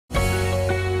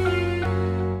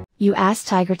You ask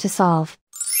Tiger to solve.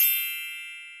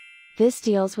 This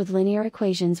deals with linear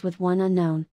equations with one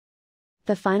unknown.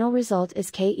 The final result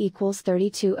is k equals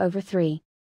 32/3.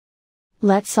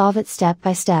 Let's solve it step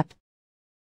by step.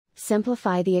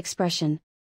 Simplify the expression.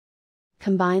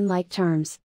 Combine like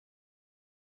terms.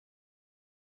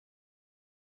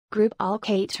 Group all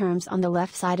k terms on the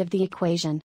left side of the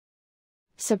equation.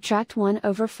 Subtract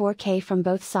 1/4k from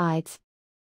both sides.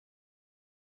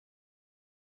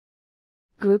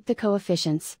 Group the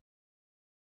coefficients.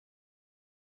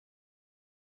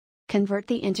 Convert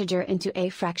the integer into a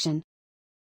fraction.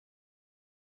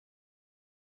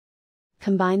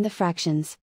 Combine the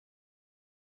fractions.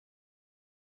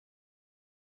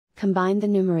 Combine the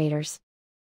numerators.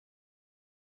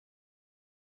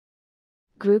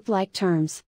 Group like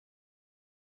terms.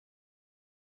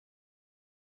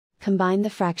 Combine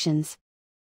the fractions.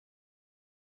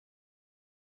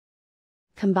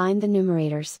 Combine the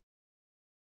numerators.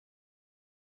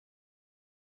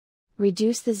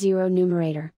 Reduce the zero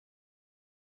numerator.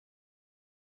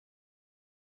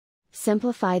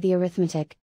 Simplify the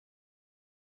arithmetic.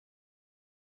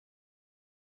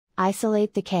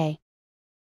 Isolate the k.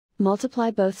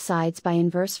 Multiply both sides by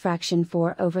inverse fraction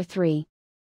 4/3.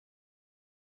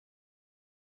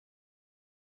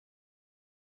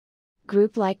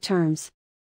 Group like terms.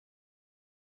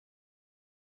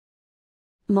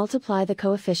 Multiply the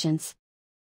coefficients.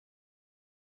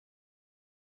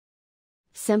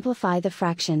 Simplify the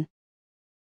fraction.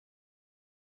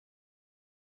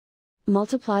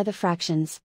 Multiply the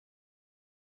fractions.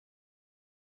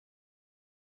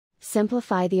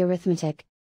 Simplify the arithmetic.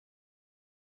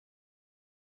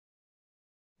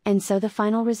 And so the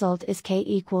final result is k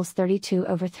equals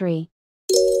 32/3.